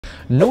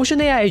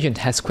Notion AI Agent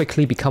has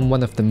quickly become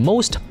one of the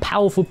most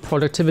powerful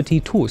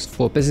productivity tools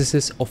for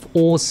businesses of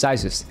all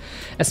sizes,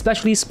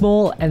 especially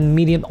small and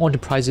medium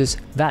enterprises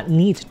that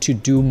need to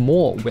do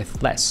more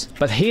with less.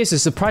 But here's the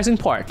surprising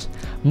part.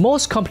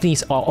 Most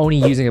companies are only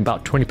using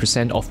about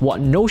 20% of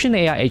what Notion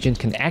AI Agent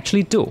can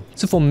actually do.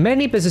 So for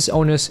many business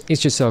owners,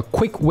 it's just a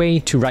quick way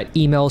to write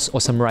emails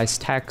or summarize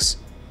text.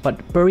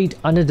 But buried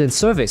under the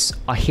surface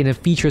are hidden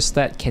features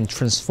that can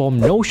transform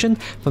Notion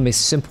from a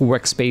simple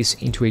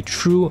workspace into a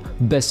true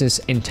business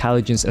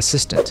intelligence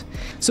assistant.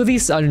 So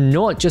these are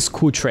not just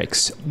cool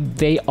tricks,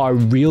 they are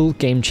real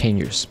game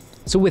changers.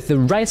 So with the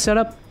right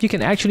setup, you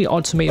can actually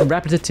automate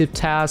repetitive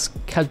tasks,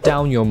 cut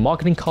down your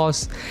marketing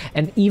costs,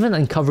 and even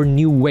uncover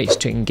new ways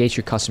to engage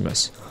your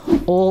customers,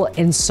 all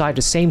inside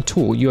the same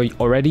tool you're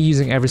already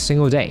using every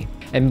single day.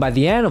 And by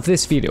the end of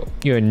this video,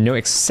 you'll know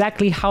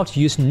exactly how to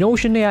use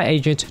Notion AI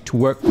Agent to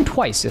work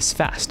twice as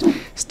fast,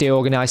 stay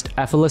organized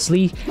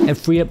effortlessly, and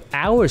free up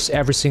hours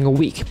every single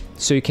week,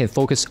 so you can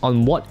focus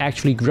on what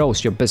actually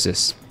grows your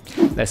business.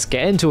 Let's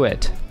get into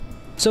it.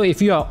 So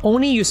if you are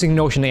only using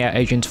Notion AI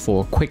Agent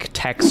for quick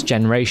text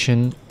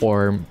generation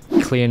or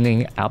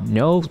cleaning up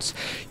notes,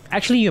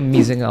 actually you're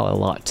missing out a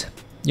lot.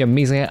 You're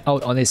missing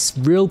out on its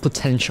real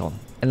potential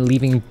and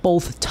leaving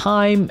both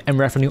time and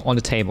revenue on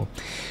the table.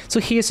 So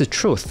here's the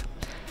truth.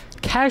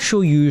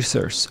 Casual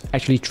users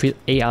actually treat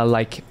AI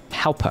like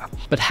helper.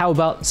 But how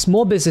about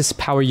small business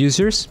power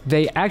users?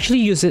 They actually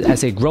use it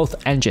as a growth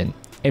engine,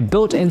 a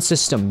built-in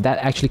system that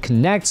actually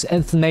connects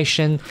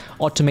information,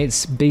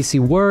 automates basic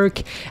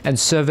work, and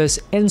serves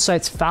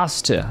insights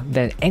faster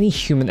than any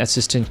human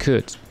assistant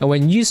could. And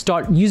when you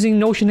start using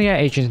Notion AI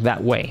Agent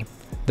that way,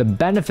 the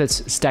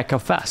benefits stack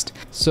up fast.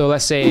 So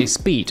let's say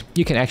speed.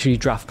 You can actually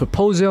draft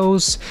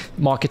proposals,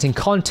 marketing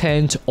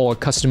content, or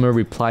customer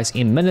replies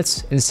in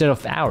minutes instead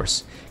of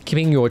hours,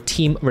 keeping your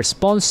team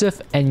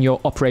responsive and your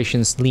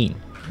operations lean.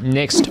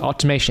 Next,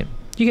 automation.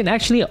 You can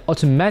actually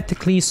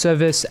automatically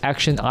service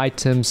action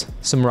items,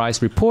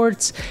 summarize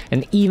reports,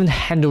 and even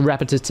handle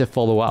repetitive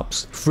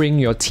follow-ups, freeing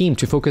your team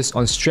to focus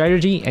on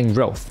strategy and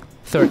growth.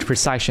 Third,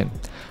 precision.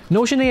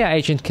 Notion AI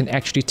Agent can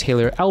actually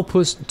tailor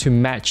outputs to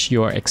match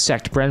your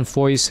exact brand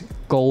voice,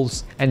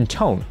 goals, and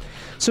tone.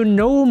 So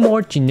no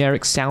more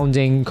generic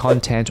sounding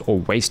content or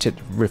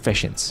wasted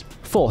revisions.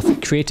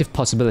 Fourth, creative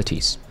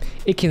possibilities.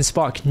 It can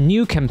spark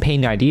new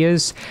campaign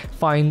ideas,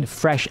 find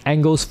fresh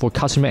angles for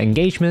customer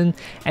engagement,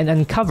 and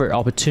uncover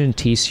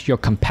opportunities your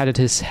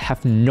competitors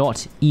have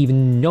not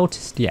even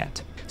noticed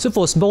yet. So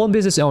for small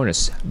business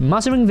owners,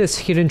 mastering these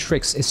hidden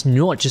tricks is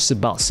not just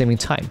about saving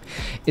time.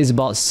 It's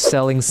about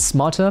selling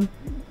smarter,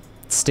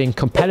 staying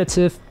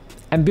competitive,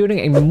 and building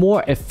a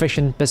more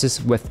efficient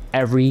business with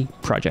every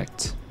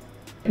project.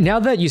 Now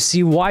that you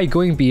see why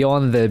going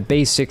beyond the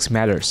basics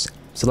matters,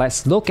 so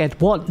let's look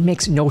at what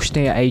makes Notion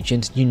AI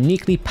Agent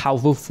uniquely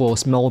powerful for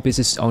small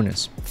business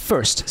owners.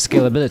 First,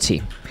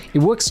 scalability. It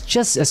works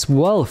just as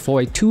well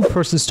for a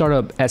 2-person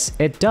startup as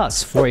it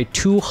does for a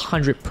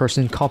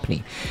 200-person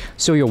company,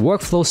 so your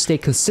workflows stay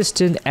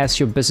consistent as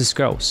your business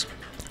grows.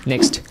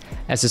 Next,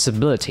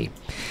 accessibility.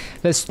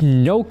 There's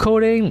no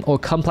coding or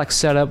complex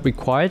setup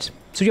required,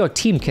 so your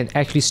team can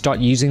actually start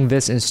using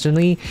this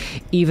instantly,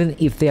 even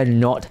if they are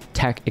not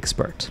tech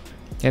expert.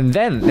 And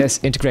then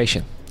there's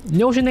integration.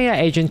 Notion AI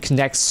Agent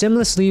connects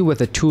seamlessly with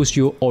the tools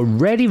you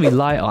already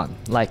rely on,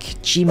 like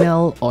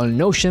Gmail or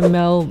Notion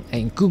Mail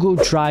and Google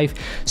Drive,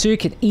 so you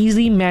can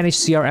easily manage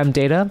CRM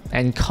data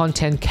and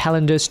content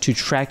calendars to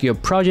track your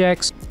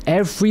projects.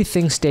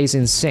 Everything stays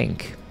in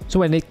sync. So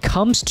when it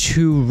comes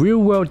to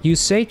real-world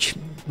usage,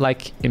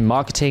 like in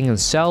marketing and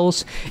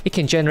sales, it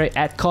can generate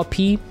ad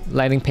copy,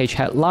 landing page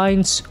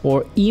headlines,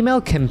 or email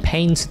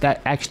campaigns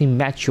that actually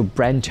match your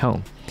brand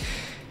tone.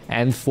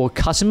 And for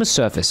customer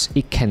service,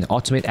 it can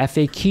automate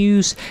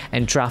FAQs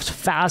and draft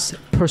fast,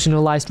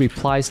 personalized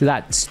replies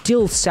that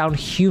still sound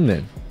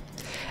human.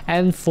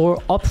 And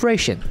for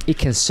operation, it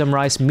can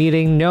summarize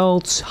meeting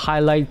notes,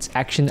 highlight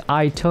action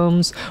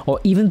items, or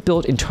even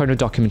build internal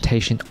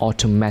documentation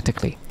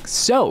automatically.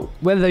 So,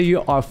 whether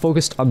you are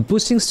focused on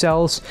boosting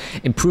sales,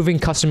 improving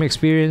customer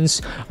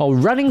experience, or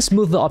running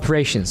smoother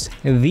operations,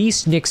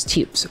 these next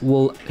tips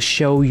will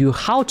show you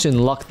how to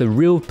unlock the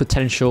real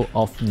potential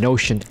of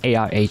Notion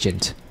AI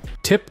Agent.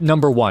 Tip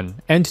number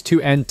 1,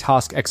 end-to-end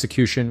task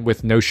execution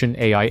with Notion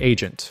AI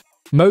Agent.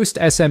 Most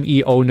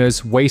SME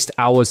owners waste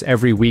hours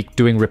every week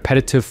doing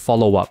repetitive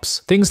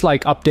follow-ups. Things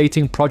like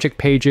updating project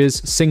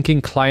pages,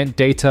 syncing client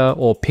data,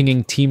 or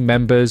pinging team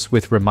members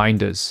with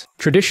reminders.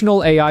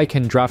 Traditional AI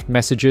can draft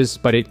messages,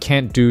 but it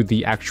can't do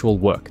the actual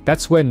work.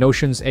 That's where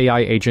Notion's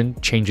AI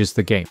agent changes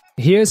the game.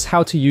 Here's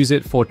how to use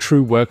it for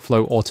true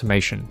workflow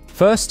automation.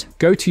 First,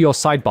 go to your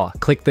sidebar,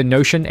 click the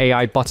Notion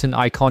AI button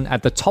icon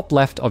at the top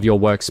left of your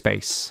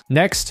workspace.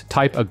 Next,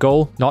 type a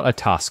goal, not a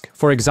task.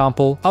 For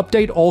example,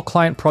 update all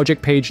client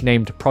project page named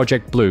named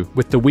Project Blue,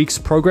 with the week's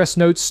progress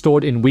notes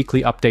stored in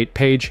weekly update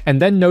page,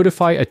 and then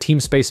notify a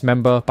Teamspace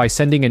member by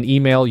sending an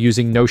email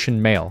using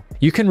Notion Mail.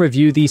 You can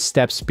review these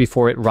steps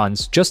before it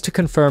runs just to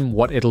confirm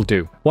what it'll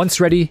do. Once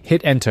ready,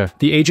 hit enter.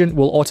 The agent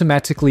will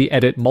automatically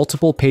edit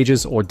multiple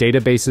pages or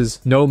databases,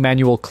 no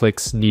manual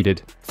clicks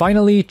needed.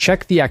 Finally,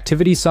 check the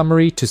activity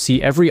summary to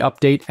see every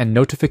update and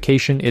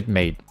notification it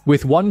made.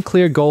 With one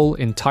clear goal,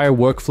 entire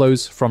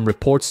workflows from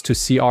reports to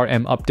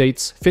CRM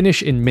updates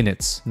finish in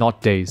minutes,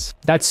 not days.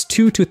 That's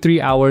 2 to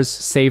 3 hours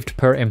saved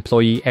per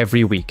employee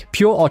every week.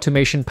 Pure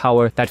automation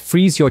power that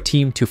frees your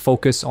team to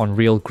focus on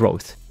real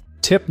growth.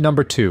 Tip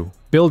number 2.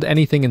 Build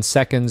anything in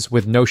seconds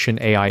with Notion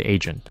AI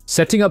Agent.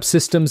 Setting up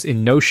systems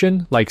in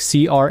Notion, like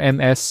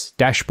CRMS,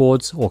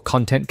 dashboards, or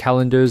content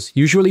calendars,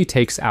 usually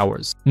takes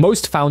hours.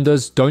 Most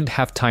founders don't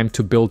have time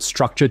to build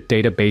structured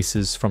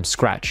databases from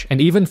scratch, and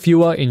even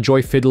fewer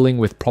enjoy fiddling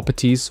with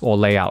properties or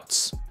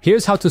layouts.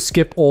 Here's how to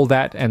skip all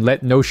that and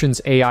let Notion's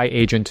AI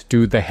agent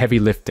do the heavy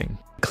lifting.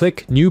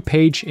 Click New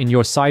Page in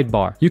your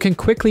sidebar. You can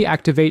quickly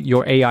activate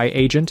your AI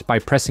agent by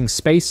pressing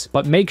space,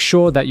 but make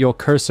sure that your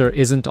cursor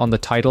isn't on the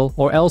title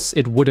or else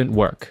it wouldn't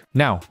work.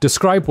 Now,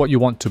 describe what you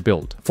want to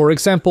build. For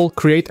example,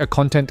 create a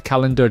content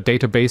calendar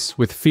database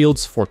with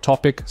fields for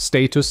topic,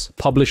 status,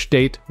 publish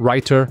date,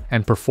 writer,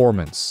 and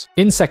performance.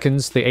 In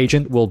seconds, the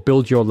agent will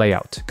build your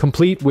layout,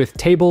 complete with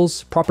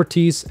tables,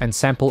 properties, and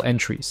sample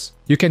entries.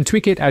 You can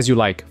tweak it as you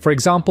like. For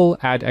example,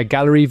 add a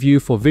gallery view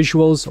for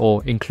visuals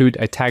or include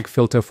a tag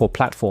filter for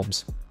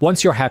platforms.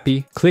 Once you're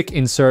happy, click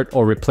Insert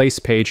or Replace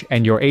Page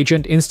and your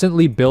agent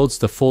instantly builds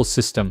the full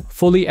system,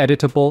 fully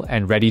editable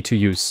and ready to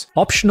use.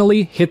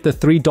 Optionally, hit the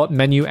 3-dot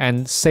menu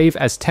and Save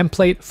as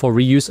Template for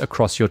reuse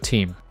across your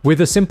team. With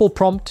a simple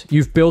prompt,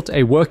 you've built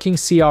a working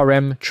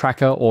CRM,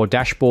 tracker, or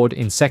dashboard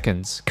in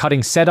seconds,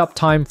 cutting setup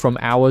time from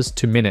hours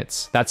to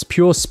minutes. That's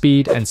pure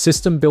speed and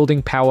system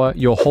building power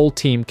your whole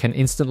team can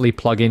instantly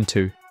plug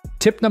into.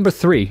 Tip number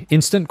 3,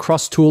 instant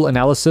cross-tool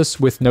analysis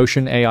with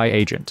Notion AI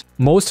Agent.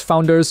 Most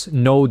founders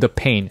know the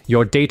pain.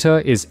 Your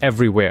data is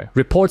everywhere.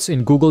 Reports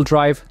in Google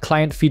Drive,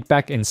 client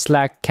feedback in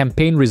Slack,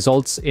 campaign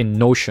results in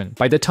Notion.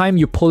 By the time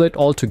you pull it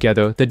all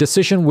together, the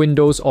decision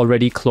window's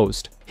already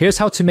closed. Here's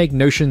how to make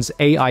Notion's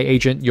AI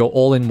agent your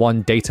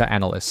all-in-one data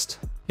analyst.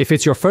 If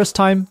it's your first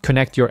time,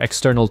 connect your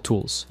external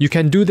tools. You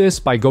can do this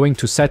by going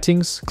to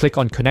Settings, click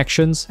on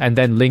Connections, and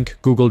then link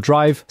Google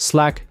Drive,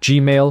 Slack,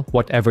 Gmail,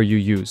 whatever you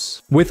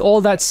use. With all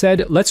that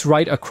said, let's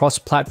write a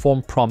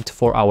cross-platform prompt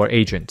for our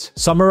agent.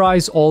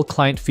 Summarize all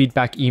client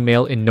feedback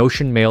email in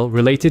Notion Mail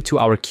related to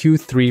our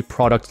Q3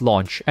 product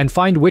launch, and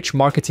find which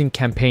marketing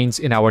campaigns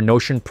in our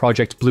Notion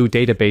Project Blue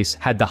database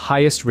had the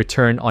highest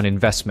return on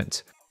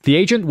investment. The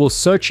agent will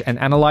search and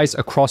analyze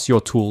across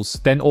your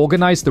tools, then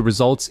organize the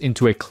results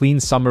into a clean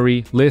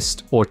summary,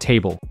 list, or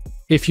table.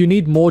 If you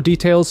need more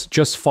details,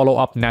 just follow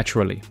up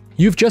naturally.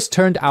 You've just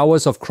turned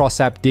hours of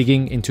cross-app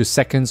digging into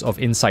seconds of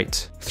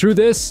insight. Through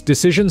this,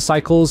 decision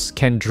cycles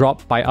can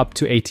drop by up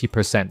to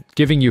 80%,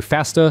 giving you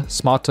faster,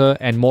 smarter,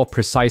 and more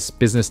precise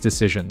business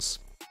decisions.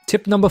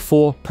 Tip number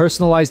 4,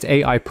 personalized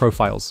AI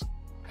profiles.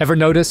 Ever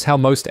notice how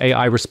most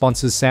AI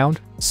responses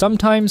sound?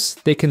 Sometimes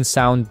they can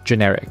sound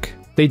generic.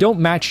 They don't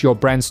match your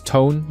brand's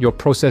tone, your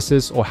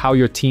processes, or how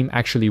your team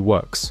actually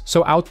works,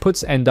 so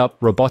outputs end up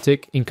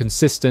robotic,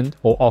 inconsistent,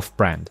 or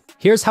off-brand.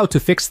 Here's how to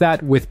fix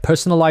that with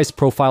personalized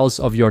profiles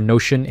of your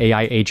Notion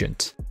AI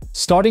agent.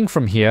 Starting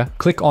from here,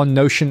 click on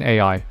Notion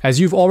AI. As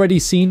you've already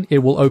seen, it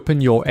will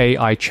open your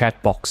AI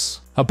chat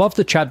box. Above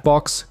the chat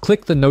box,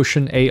 click the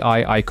Notion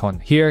AI icon.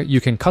 Here, you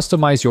can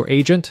customize your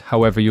agent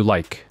however you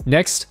like.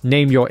 Next,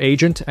 name your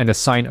agent and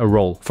assign a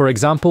role. For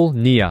example,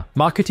 Nia,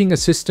 Marketing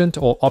Assistant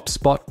or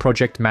OpsBot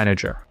Project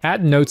Manager.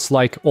 Add notes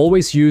like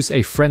always use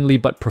a friendly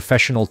but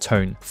professional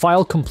tone.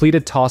 File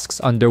completed tasks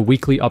under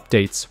weekly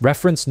updates.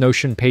 Reference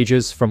Notion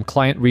pages from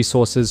client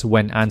resources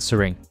when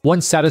answering.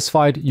 Once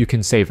satisfied, you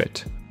can save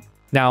it.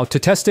 Now, to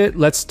test it,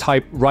 let's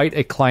type write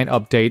a client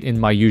update in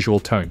my usual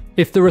tone.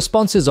 If the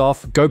response is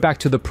off, go back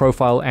to the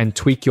profile and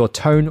tweak your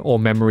tone or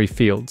memory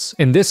fields.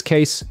 In this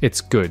case,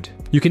 it's good.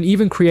 You can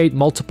even create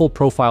multiple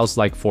profiles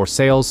like for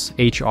sales,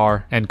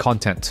 HR, and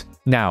content.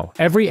 Now,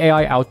 every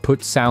AI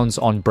output sounds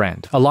on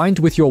brand, aligned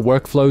with your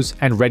workflows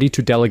and ready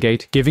to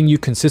delegate, giving you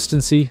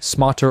consistency,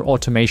 smarter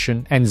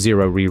automation, and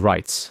zero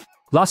rewrites.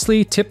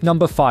 Lastly, tip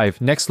number 5,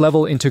 next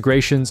level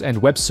integrations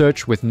and web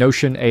search with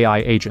Notion AI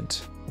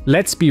Agent.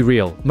 Let's be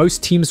real,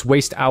 most teams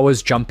waste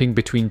hours jumping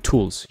between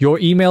tools. Your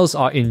emails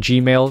are in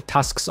Gmail,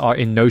 tasks are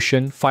in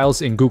Notion,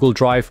 files in Google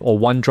Drive or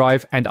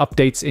OneDrive, and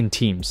updates in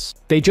Teams.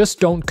 They just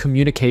don't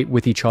communicate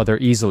with each other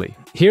easily.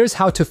 Here's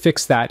how to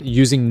fix that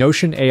using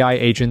Notion AI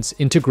agents,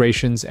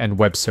 integrations, and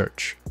web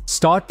search.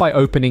 Start by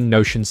opening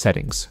Notion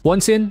settings.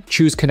 Once in,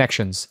 choose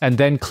Connections, and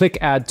then click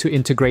Add to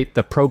integrate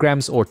the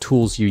programs or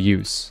tools you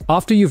use.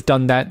 After you've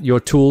done that, your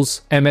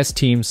tools, MS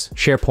Teams,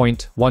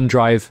 SharePoint,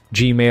 OneDrive,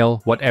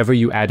 Gmail, whatever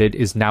you added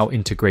is now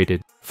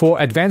integrated. For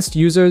advanced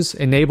users,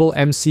 enable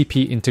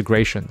MCP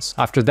integrations.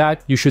 After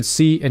that, you should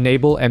see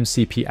Enable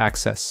MCP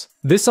Access.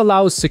 This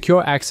allows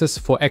secure access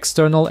for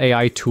external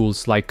AI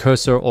tools like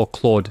Cursor or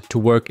Claude to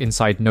work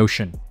inside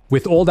Notion.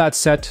 With all that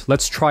said,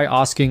 let's try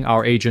asking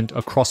our agent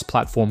a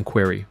cross-platform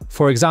query.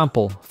 For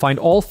example, find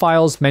all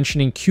files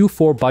mentioning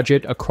Q4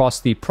 budget across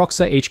the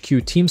Proxa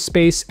HQ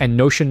Teamspace and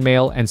Notion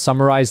Mail and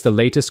summarize the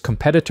latest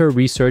competitor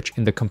research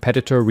in the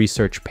competitor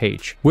research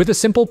page. With a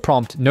simple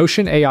prompt,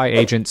 Notion AI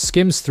agent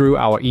skims through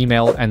our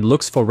email and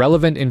looks for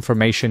relevant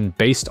information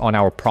based on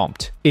our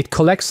prompt. It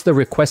collects the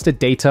requested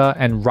data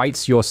and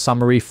writes your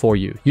summary for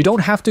you. You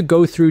don't have to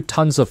go through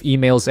tons of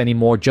emails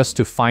anymore just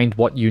to find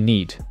what you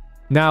need.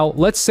 Now,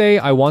 let's say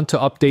I want to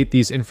update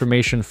these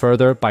information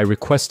further by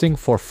requesting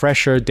for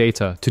fresher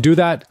data. To do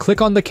that,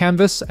 click on the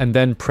canvas and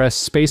then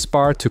press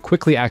spacebar to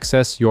quickly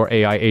access your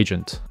AI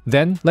agent.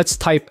 Then, let's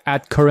type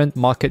 "add current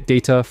market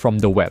data" from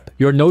the web.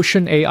 Your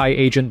Notion AI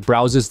agent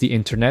browses the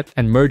internet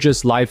and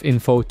merges live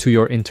info to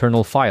your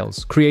internal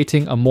files,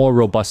 creating a more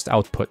robust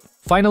output.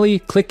 Finally,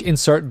 click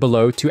insert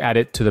below to add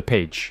it to the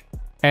page.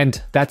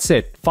 And that's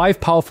it. 5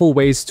 powerful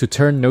ways to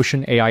turn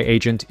Notion AI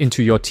agent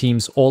into your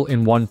team's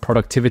all-in-one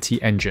productivity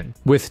engine.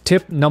 With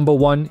tip number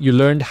 1, you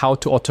learned how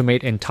to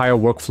automate entire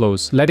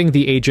workflows, letting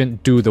the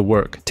agent do the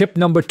work. Tip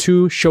number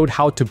 2 showed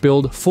how to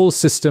build full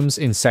systems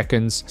in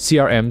seconds,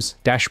 CRMs,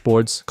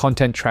 dashboards,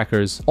 content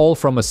trackers, all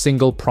from a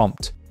single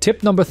prompt.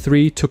 Tip number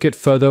 3 took it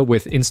further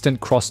with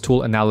instant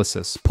cross-tool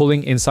analysis,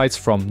 pulling insights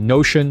from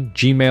Notion,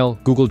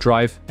 Gmail, Google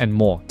Drive, and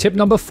more. Tip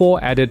number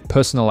 4 added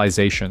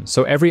personalization,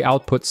 so every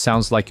output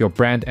sounds like your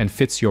brand and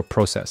fits your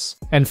process.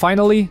 And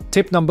finally,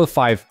 tip number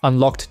 5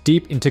 unlocked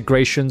deep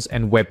integrations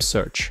and web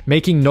search,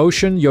 making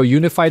Notion your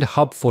unified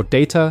hub for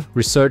data,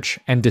 research,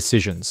 and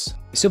decisions.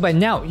 So by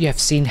now, you have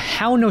seen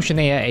how Notion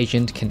AI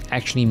agent can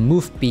actually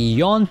move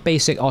beyond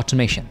basic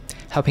automation,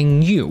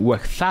 helping you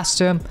work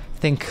faster,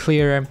 think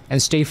clearer, and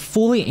stay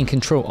fully in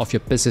control of your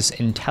business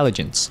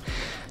intelligence.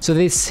 So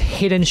these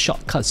hidden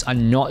shortcuts are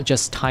not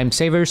just time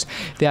savers,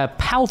 they are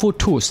powerful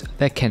tools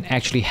that can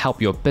actually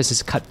help your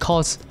business cut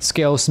costs,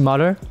 scale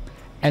smarter,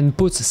 and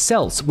boost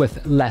sales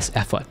with less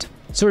effort.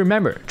 So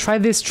remember, try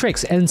these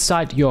tricks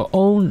inside your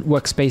own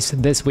workspace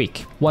this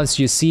week. Once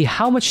you see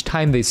how much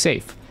time they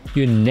save,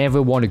 you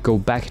never want to go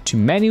back to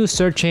manual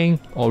searching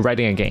or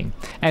writing again.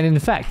 And in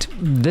fact,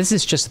 this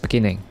is just the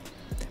beginning.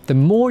 The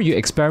more you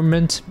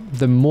experiment,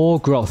 the more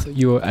growth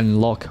you will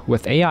unlock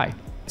with AI.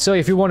 So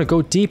if you want to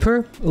go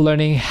deeper,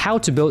 learning how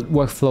to build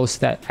workflows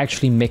that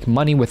actually make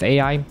money with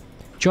AI,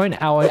 join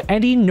our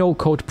Any No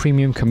Code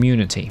Premium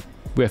community.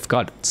 We've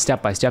got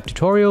step-by-step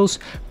tutorials,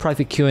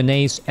 private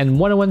Q&As, and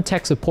one-on-one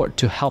tech support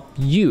to help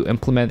you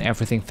implement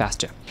everything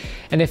faster.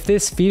 And if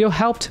this video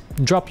helped,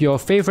 drop your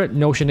favorite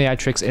Notion AI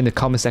tricks in the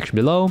comment section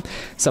below,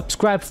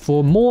 subscribe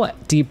for more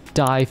deep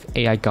dive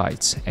AI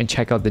guides, and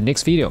check out the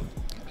next video.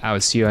 I will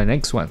see you in the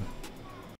next one.